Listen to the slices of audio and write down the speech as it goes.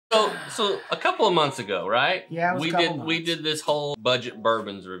So a couple of months ago, right? Yeah, we did this whole budget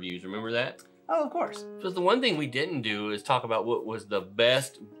bourbons reviews. Remember that? Oh, of course. So the one thing we didn't do is talk about what was the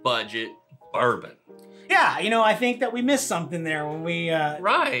best budget bourbon. Yeah, you know, I think that we missed something there when we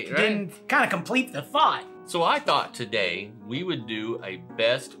didn't kind of complete the thought. So I thought today we would do a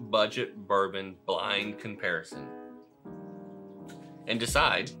best budget bourbon blind comparison and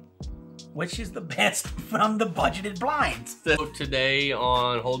decide which is the best from the budgeted blinds. So today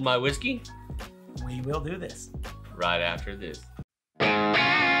on Hold My Whiskey, we will do this right after this.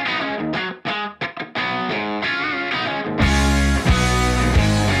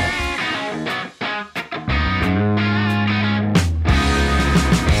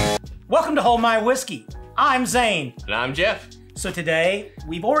 Welcome to Hold My Whiskey. I'm Zane. And I'm Jeff. So today,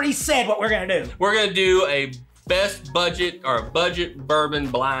 we've already said what we're gonna do. We're gonna do a best budget or budget bourbon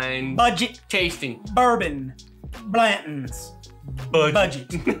blind tasting. Bourbon Blantons.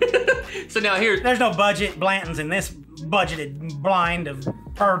 Budget. So now here. There's no budget Blantons in this budgeted blind of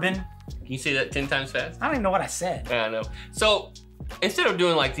bourbon. Can you say that 10 times fast? I don't even know what I said. I know. So instead of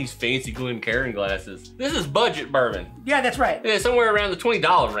doing like these fancy Glencairn glasses, this is budget bourbon. Yeah, that's right. Yeah, somewhere around the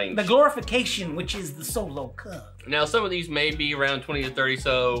 $20 range. The glorification, which is the solo cup. Now, some of these may be around 20 to 30,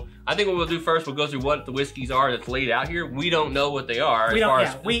 so I think what we'll do first, we'll go through what the whiskeys are that's laid out here. We don't know what they are.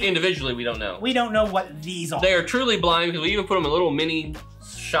 Individually, we don't know. We don't know what these are. They are truly blind because we even put them in little mini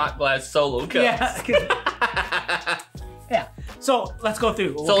shot glass solo cups. Yeah. Yeah. So let's go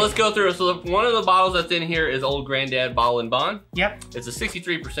through. So let's go through. So one of the bottles that's in here is Old Granddad Bottle and Bond. Yep. It's a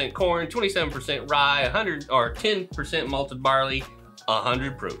 63% corn, 27% rye, 100 or 10% malted barley,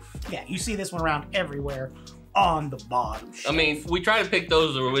 100 proof. Yeah, you see this one around everywhere on the bottom shelf. I mean, we try to pick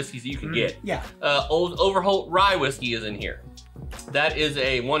those are whiskeys that you can get. Yeah. Old Overholt Rye whiskey is in here. That is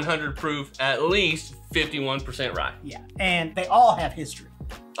a 100 proof, at least 51% rye. Yeah, and they all have history.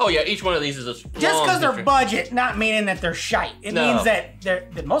 Oh yeah, each one of these is a just because they're budget, not meaning that they're shite. It means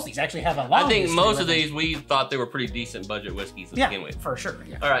that most of these actually have a long history. I think most of these, we thought they were pretty decent budget whiskeys to begin with. For sure.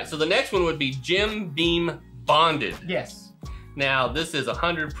 Yeah. All right, so the next one would be Jim Beam Bonded. Yes. Now, this is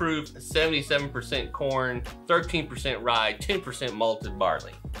 100 proof, 77% corn, 13% rye, 10% malted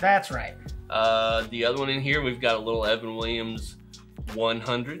barley. That's right. The other one in here, we've got a little Evan Williams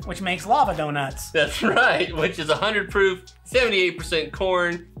 100. Which makes lava donuts. That's right, which is 100 proof, 78%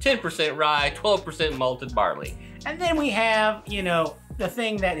 corn, 10% rye, 12% malted barley. And then we have, you know, the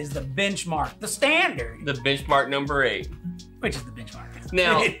thing that is the benchmark, the standard. The benchmark number 8. Which is the benchmark.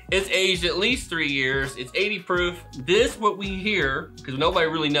 Now, it's aged at least 3 years. It's 80 proof. This, what we hear, because nobody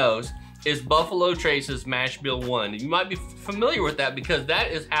really knows, is Buffalo Trace's Mash Bill 1. You might be familiar with that because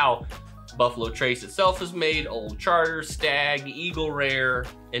that is how Buffalo Trace itself is made. Old Charter, Stag, Eagle Rare,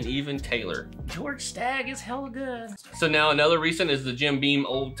 and even Taylor. George Stag is hella good. So now another recent is the Jim Beam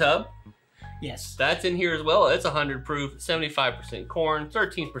Old Tub. Yes. That's in here as well. It's 100 proof, 75% corn,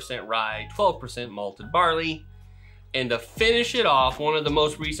 13% rye, 12% malted barley. And to finish it off, one of the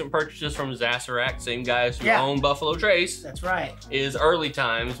most recent purchases from Sazerac, same guys who own Buffalo Trace. That's right. Is Early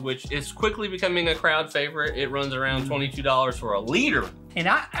Times, which is quickly becoming a crowd favorite. It runs around $22 for a liter. And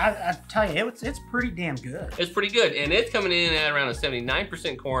I tell you, it's pretty damn good. It's pretty good. And it's coming in at around a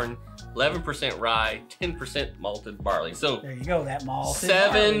 79% corn, 11% rye, 10% malted barley. So there you go, that malted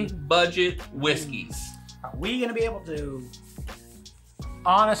 7 budget whiskeys. Are we gonna be able to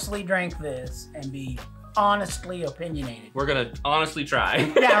honestly drink this and be honestly opinionated? We're gonna honestly try.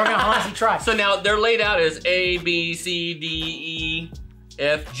 Yeah, we're gonna honestly try. So now they're laid out as A, B, C, D, E,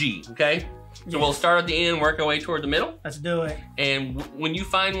 F, G, okay? So we'll start at the end, work our way toward the middle. Let's do it. And when you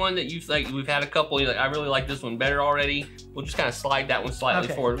find one that you like, we've had a couple, you're like, I really like this one better already, we'll just kind of slide that one slightly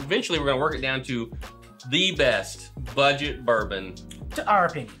forward. Eventually, we're gonna work it down to the best budget bourbon. To our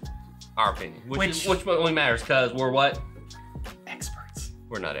opinion. Our opinion. Which only matters, because we're what? Experts.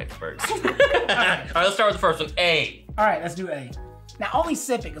 We're not experts. All right, let's start with the first one, A. All right, let's do A. Now, only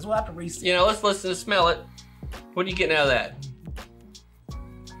sip it, because we'll have to re-sip. You know, let's listen to smell it. What are you getting out of that?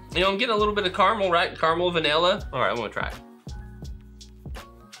 You know, I'm getting a little bit of caramel, right? Caramel, vanilla. All right, I'm gonna try it.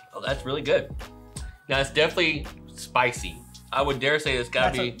 Oh, that's really good. Now, it's definitely spicy. I would dare say it's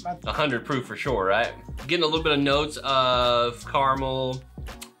gotta be 100 proof for sure, right? Getting a little bit of notes of caramel.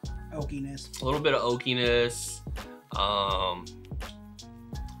 Oakiness. A little bit of oakiness. A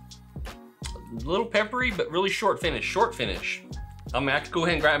little peppery, but really short finish. I mean, I could go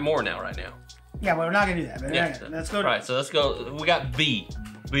ahead and grab more now, right now. Yeah, but we're not gonna do that. But yeah, let's go. All right, so let's go. We got B.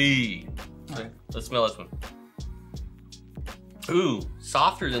 So let's smell this one. Ooh,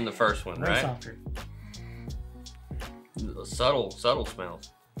 softer than the first one, right? Softer. Subtle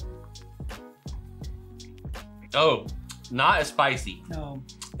smells. Oh, not as spicy. No.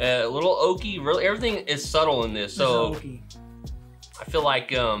 A little oaky. Really, everything is subtle in this. So I feel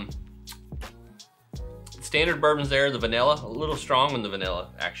like standard bourbons there, the vanilla, a little strong in the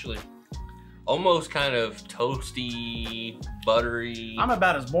vanilla, actually. Almost kind of toasty, buttery. I'm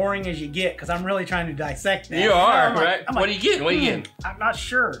about as boring as you get because I'm really trying to dissect that. You are, like, right? What are you getting? What are you getting? I'm not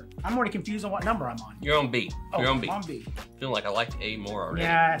sure. I'm already confused on what number I'm on. You're on B. You're on B. I'm on B. Feeling like I like A more already.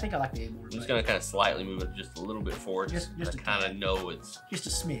 Yeah, I think I like the A more. I'm just gonna kind of slightly move it just a little bit forward. Just to kind of know it's just a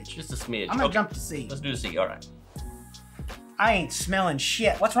smidge. Just a smidge. I'm gonna jump to C. Let's do C. All right. I ain't smelling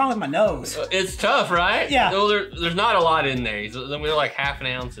shit. What's wrong with my nose? It's tough, right? Yeah. Well, there's not a lot in there. We're like half an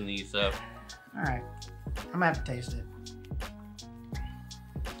ounce in these, so. All right. I'm gonna have to taste it.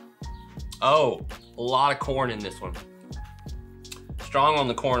 Oh, a lot of corn in this one. Strong on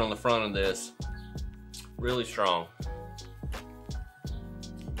the corn on the front of this. Really strong.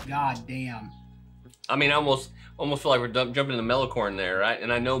 God damn. I mean, I almost feel like we're jumping into mellow corn there, right?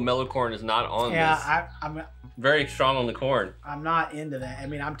 And I know mellow corn is not on this. Yeah, I'm very strong on the corn. I'm not into that. I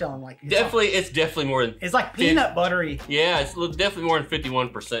mean, I'm telling like it's definitely more than. It's like peanut buttery. Yeah, it's definitely more than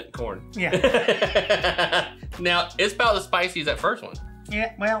 51% corn. Yeah. Now it's about as spicy as that first one.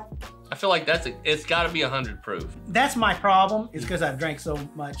 Yeah. Well, I feel like it's got to be 100 proof. That's my problem. Is because I've drank so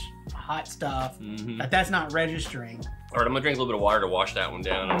much hot stuff that that's not registering. All right, I'm gonna drink a little bit of water to wash that one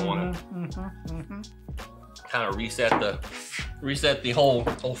down. I don't want to kind of reset the whole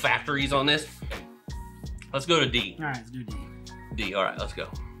factories on this. Let's go to D. All right, let's do D. D. All right, let's go.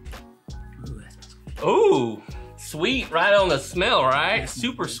 Ooh, that smells good. Ooh, sweet right on the smell, right?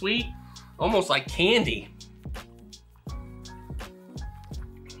 Super sweet, almost like candy.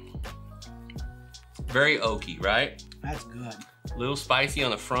 Very oaky, right? That's good. A little spicy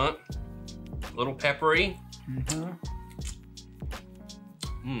on the front, a little peppery.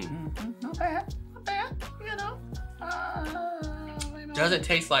 Not bad, not bad. You know. Does it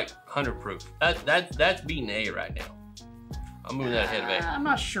taste like 100 proof? That's beating A right now. I'm moving that ahead of A. I'm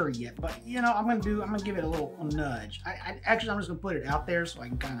not sure yet, but you know, I'm gonna give it a little nudge. Actually, I'm just gonna put it out there so I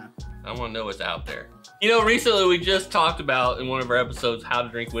can kind of. I want to know what's out there. You know, recently we just talked about in one of our episodes how to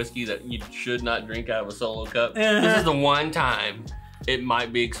drink whiskey that you should not drink out of a solo cup. This is the one time it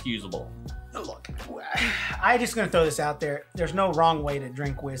might be excusable. Look, I'm just gonna throw this out there. There's no wrong way to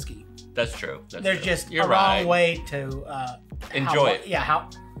drink whiskey. That's true. There's just a wrong way to enjoy it. Yeah,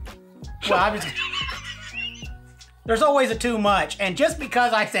 there's always a too much, and just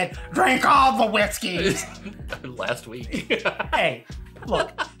because I said drink all the whiskeys last week. Hey,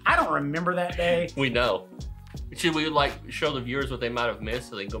 look, I don't remember that day. We know. Should we like show the viewers what they might have missed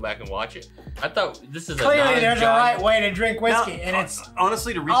so they can go back and watch it? I thought this is clearly there's a right way to drink whiskey, now, and it's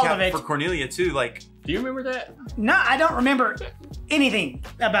honestly to recap for Cornelia too. Like, do you remember that? No, I don't remember anything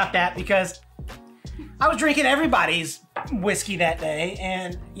about that because I was drinking everybody's whiskey that day,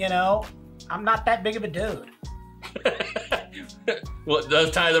 and you know, I'm not that big of a dude. Well, it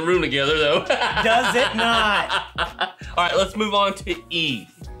does tie the room together, though. Does it not? All right, let's move on to E.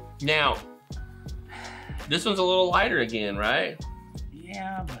 Now, this one's a little lighter again, right?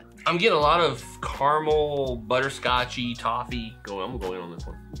 Yeah, but I'm getting a lot of caramel, butterscotchy, toffee. I'm going on this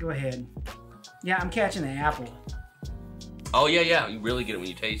one. Go ahead. Yeah, I'm catching the apple. Oh yeah, you really get it when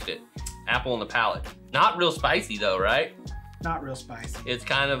you taste it. Apple on the palate. Not real spicy though, right? Not real spicy. It's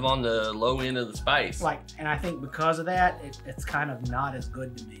kind of on the low end of the spice. And I think because of that, it's kind of not as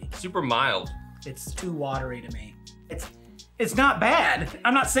good to me. Super mild. It's too watery to me. It's not bad.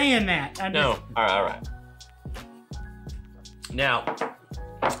 I'm not saying that. No. All right. Now,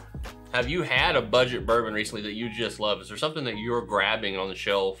 have you had a budget bourbon recently that you just love? Is there something that you're grabbing on the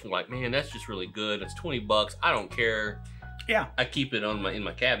shelf and like, man, that's just really good. It's $20. I don't care. Yeah. I keep it in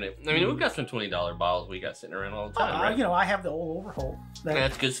my cabinet. I mean, we've got some $20 bottles we got sitting around all the time, right? You know, I have the old Overholt.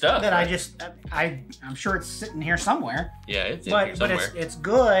 That's good stuff. That right? I'm sure it's sitting here somewhere. Yeah, it's in here somewhere. But it's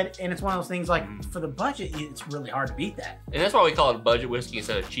good, and it's one of those things like for the budget, it's really hard to beat that. And that's why we call it budget whiskey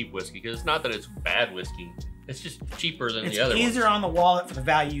instead of cheap whiskey, because it's not that it's bad whiskey. It's just cheaper than the other ones. It's easier on the wallet for the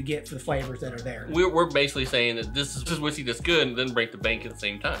value you get for the flavors that are there. We're basically saying that this is just whiskey that's good and then break the bank at the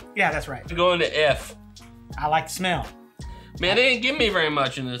same time. Yeah, that's right. Going to F. I like the smell. Man, they didn't give me very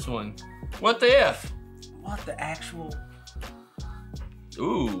much in this one. What the F? What the actual...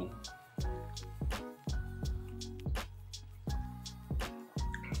 Ooh.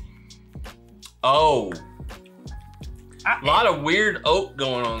 Oh. A lot of weird oak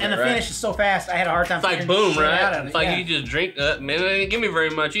going on there, and the finish is so fast, I had a hard time figuring boom, right? Out of it. It's like you just drink that. Man, they didn't give me very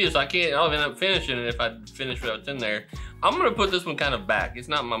much either, so I'll end up finishing it if I finish what's in there. I'm gonna put this one kind of back. It's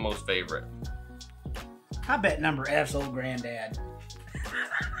not my most favorite. I bet number F's old granddad.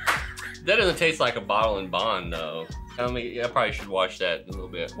 That doesn't taste like a bottle and bond, though. I mean, I probably should wash that a little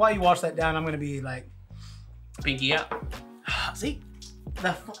bit. While you wash that down, I'm gonna be like, pinky out. See,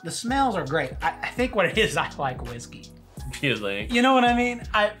 the smells are great. I think what it is, I like whiskey. You know what I mean?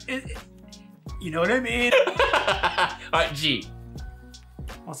 You know what I mean? All right, G.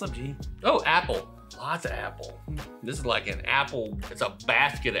 What's up, G? Oh, apple. Lots of apple. This is like an apple. It's a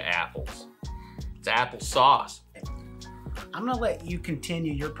basket of apples. It's apple sauce. I'm gonna let you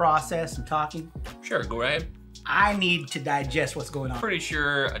continue your process and talking. Sure, go ahead. I need to digest what's going on. Pretty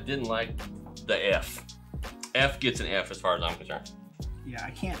sure I didn't like the F. F gets an F as far as I'm concerned. Yeah, I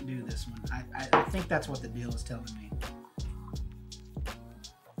can't do this one. I think that's what the deal is telling me.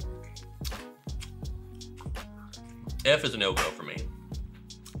 F is a no-go for me.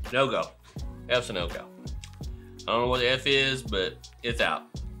 No-go. F's a no-go. I don't know what the F is, but it's out.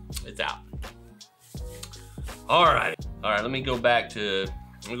 It's out. All right. All right, let me go back to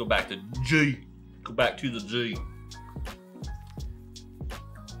G. Go back to the G.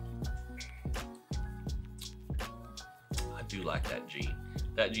 I do like that G.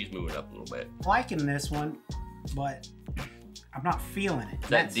 That G's moving up a little bit. Liking this one, but I'm not feeling it.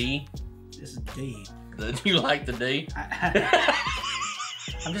 That D? This is D. Do you like the D?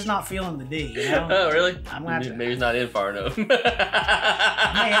 I'm just not feeling the D, you know? Oh, really? I'm gonna have to, maybe it's not in far enough.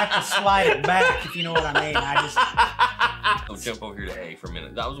 I may have to slide it back, if you know what I mean. I'll jump over here to A for a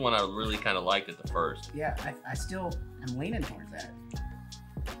minute. That was one I really kind of liked at the first. Yeah, I still am leaning towards that.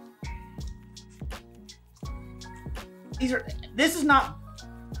 This is not,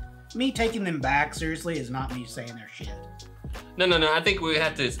 me taking them back seriously is not me saying they're shit. No. I think we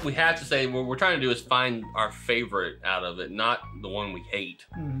have to say what we're trying to do is find our favorite out of it, not the one we hate.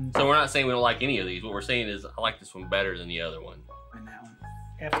 So we're not saying we don't like any of these. What we're saying is I like this one better than the other one. And that one.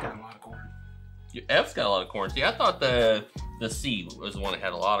 F's got a lot of corn. F's got a lot of corn. See, I thought the C was the one that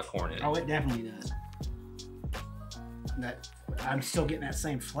had a lot of corn in it. Oh, it definitely does. I'm still getting that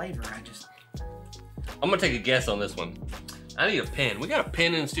same flavor. I'm gonna take a guess on this one. I need a pen. We got a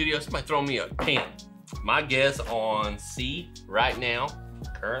pen in the studio. Somebody throw me a pen. My guess on C right now,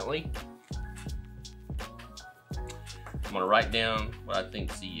 currently, I'm gonna write down what I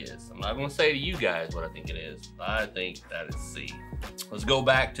think C is. I'm not gonna say to you guys what I think it is. I think that is C. Let's go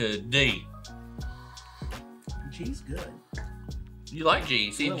back to D. G's good. You like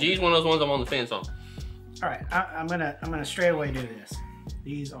G? See, G's one of those ones I'm on the fence on. All right, I'm gonna straight away do this.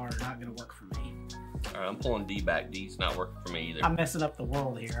 These are not gonna work for me. All right, I'm pulling D back. D's not working for me either. I'm messing up the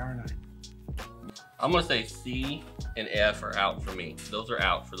world here, aren't I? I'm gonna say C and F are out for me. Those are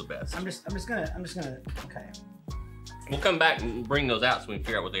out for the best. I'm just gonna, okay. We'll come back and bring those out so we can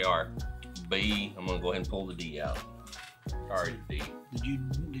figure out what they are. B, I'm gonna go ahead and pull the D out. Sorry, D.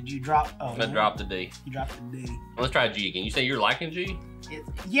 Did you drop, oh. I'm gonna drop the D. You dropped the D. Let's try G again. You say you're liking G?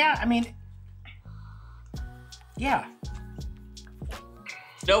 Yeah, I mean, yeah.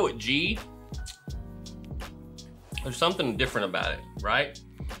 No, with G, there's something different about it, right?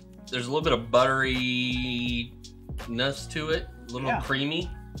 There's a little bit of butteriness to it, a little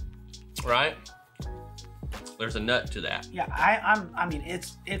creamy, right? There's a nut to that. Yeah, I mean,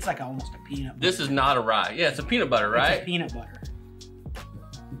 it's like almost a peanut butter. This is not a rye. Yeah, it's a peanut butter, right? It's a peanut butter.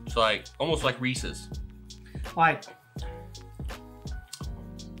 It's like, almost like Reese's. Like,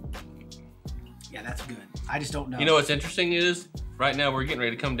 yeah, that's good. I just don't know. You know what's interesting is, right now we're getting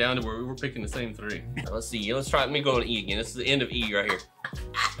ready to come down to where we're picking the same three. Right, let's see, let's try, let me go on E again. This is the end of E right here.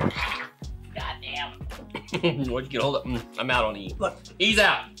 Goddamn. What'd you get? Hold up. I'm out on E. Look. E's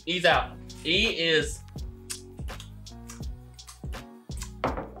out. E's out. E is...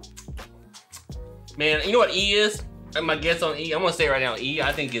 Man, you know what E is? My guess on E, I'm gonna say right now, E,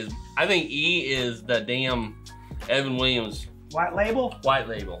 I think E is the damn Evan Williams. White label? White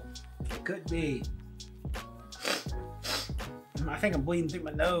label. It could be. I think I'm bleeding through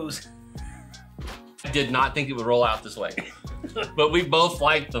my nose. I did not think it would roll out this way. But we both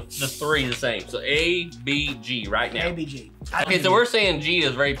like the three the same. So A, B, G right now. A, B, G. Okay, so we're saying G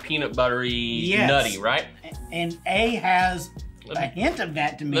is very peanut buttery, nutty, right? And A has a hint of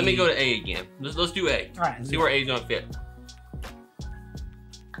that to me. Let me go to A again. Let's do A. All right. See where A is gonna fit.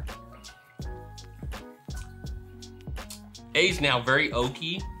 A's now very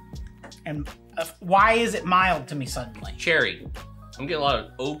oaky. And why is it mild to me suddenly? Cherry. I'm getting a lot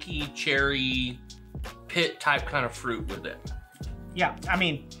of oaky, cherry, pit type kind of fruit with it. Yeah, I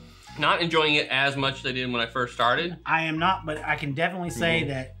mean. Not enjoying it as much as I did when I first started. I am not, but I can definitely say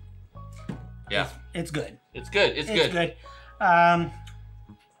that it's good. It's good. It's good. It's good. I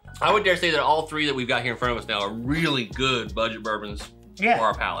would dare say that all three that we've got here in front of us now are really good budget bourbons for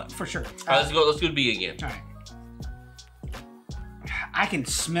our palate. For sure. All right, let's go to B again. All right. I can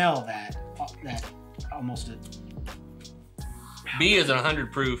smell that almost B is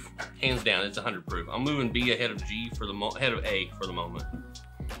 100 proof, hands down. It's 100 proof. I'm moving B ahead of ahead of A for the moment.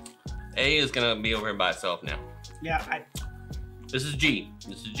 A is gonna be over here by itself now. Yeah. This is G.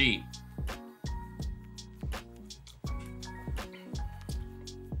 This is G.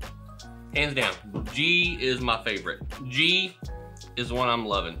 Hands down, G is my favorite. G is the one I'm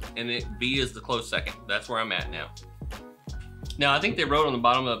loving, and B is the close second. That's where I'm at now. Now, I think they wrote on the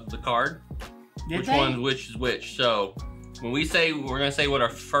bottom of the card which is which. So when we say, we're gonna say what our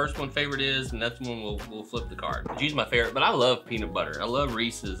first one favorite is, and that's when we'll flip the card. G's my favorite, but I love peanut butter. I love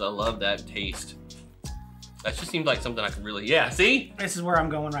Reese's. I love that taste. That just seems like something I can really, yeah, see? This is where I'm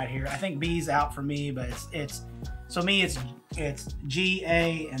going right here. I think B's out for me, but so me, it's G,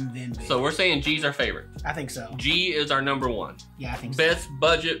 A, and then B. So we're saying G's our favorite. I think so. G is our number one. Yeah, I think so. Best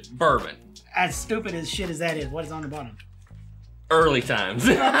budget bourbon. As stupid as shit as that is, what is on the bottom? Early Times.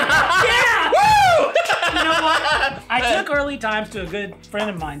 Yeah! Woo! You know what? I took Early Times to a good friend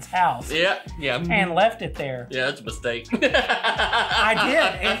of mine's house. Yeah. And left it there. Yeah, that's a mistake.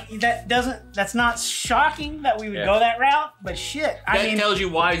 I did. And that's not shocking that we would go that route, but shit. That tells you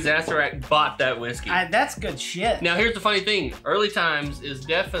why Sazerac bought that whiskey. That's good shit. Now, here's the funny thing. Early Times is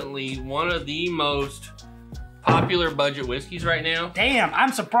definitely one of the most popular budget whiskeys right now. Damn,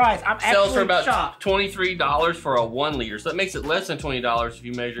 I'm surprised. I'm sells for about shocked. $23 for a 1 liter. So that makes it less than $20 if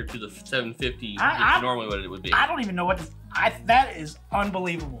you measure it to the $7.50, normally what it would be. I don't even know what that is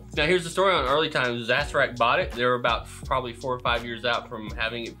unbelievable. Now here's the story on Early Times. Sazerac bought it. They were about probably 4 or 5 years out from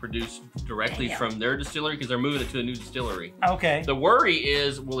having it produced directly from their distillery because they're moving it to a new distillery. Okay. The worry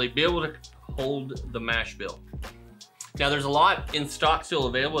is, will they be able to hold the mash bill? Now there's a lot in stock still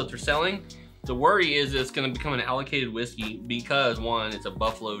available that they're selling. The worry is it's going to become an allocated whiskey because, one, it's a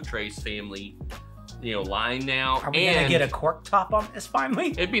Buffalo Trace family, line now. Are we going to get a cork top on this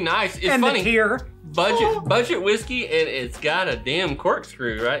finally? It'd be nice. It's and funny. Here. Budget whiskey, and it's got a damn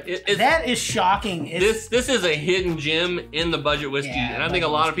corkscrew, right? That is shocking. This is a hidden gem in the budget whiskey, and I think a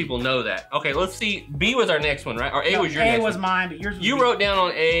lot of people know that. Okay, let's see. B was our next one, right? Or A was your next one. A was mine, but yours was You wrote down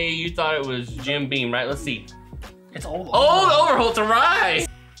on A, you thought it was Jim Beam, right? Let's see. It's Old Overholt's a rye.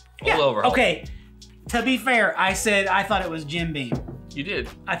 Yeah. Overholt. Okay, to be fair, I said I thought it was Jim Beam. You did.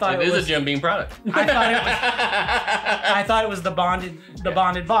 I thought it is a Jim Beam product. I thought it was the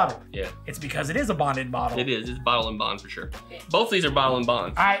bonded bottle. Yeah. It's because it is a bonded bottle. It is. It's bottle and bond for sure. Both these are bottle and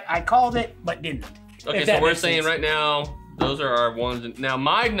bonds. I called it, but didn't. Okay, so we're saying right now, those are our ones. Now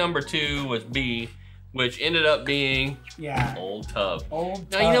my number 2 was B, which ended up being Old Tub.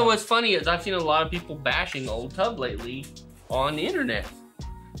 Now you know what's funny is I've seen a lot of people bashing Old Tub lately on the internet.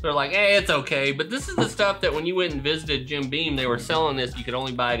 They're like, hey, it's okay, but this is the stuff that when you went and visited Jim Beam, they were selling this. You could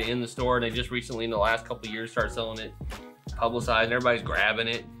only buy it in the store. And they just recently, in the last couple of years, started selling it publicized, and everybody's grabbing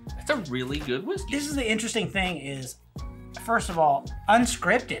it. It's a really good whiskey. This is the interesting thing is, first of all,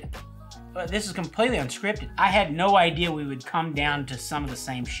 unscripted. This is completely unscripted. I had no idea we would come down to some of the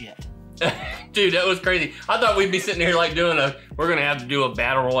same shit. Dude, that was crazy. I thought we'd be sitting here like we're gonna have to do a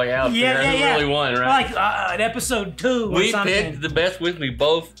battle royale. Who really won, right? Like an episode 2 or we something. picked the best whiskey,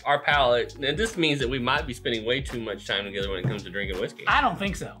 both our palate, and this means that we might be spending way too much time together when it comes to drinking whiskey. I don't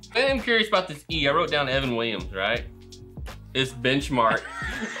think so. I'm curious about this E. I wrote down Evan Williams, right? It's benchmark.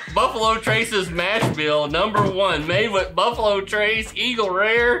 Buffalo Trace's mash bill, #1, made with Buffalo Trace, Eagle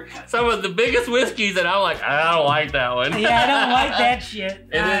Rare, some of the biggest whiskeys that I'm like, I don't like that one. Yeah, I don't like that shit.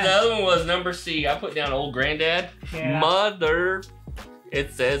 And then the other one was number C. I put down Old Granddad. Yeah. Mother.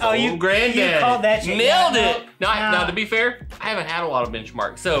 It says Old Granddad. You called that shit. Nailed it. Now, to be fair, I haven't had a lot of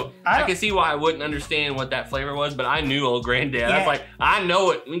benchmarks, so I can see why I wouldn't understand what that flavor was, but I knew Old Granddad. I was like, I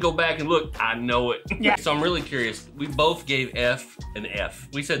know it. Let me go back and look. I know it. Yeah. So I'm really curious. We both gave F an F.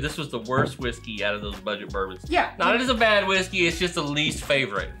 We said this was the worst whiskey out of those budget bourbons. Yeah. Not it is a bad whiskey. It's just the least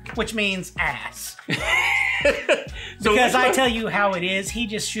favorite. Which means ass. Because I tell you how it is. He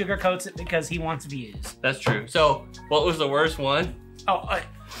just sugarcoats it because he wants views. That's true. So what was the worst one?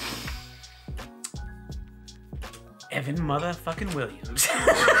 Evan motherfucking Williams.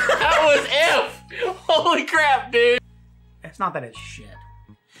 That was F! Holy crap, dude! It's not that it's shit.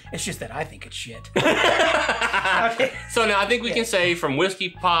 It's just that I think it's shit. Okay. So now I think we can say from Whiskey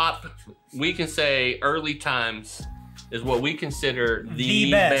Pop, we can say Early Times is what we consider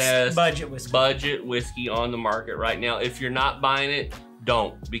the best budget whiskey on the market right now. If you're not buying it,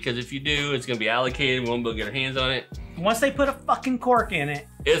 don't. Because if you do, it's going to be allocated. We won't be able to get our hands on it. Once they put a fucking cork in it,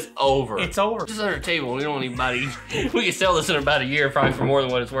 it's over. It's over. Just under the table. We don't want anybody. We can sell this in about a year, probably for more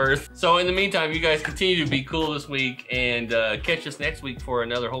than what it's worth. So in the meantime, you guys continue to be cool this week and catch us next week for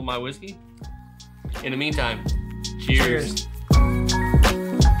another Hold My Whiskey. In the meantime, cheers.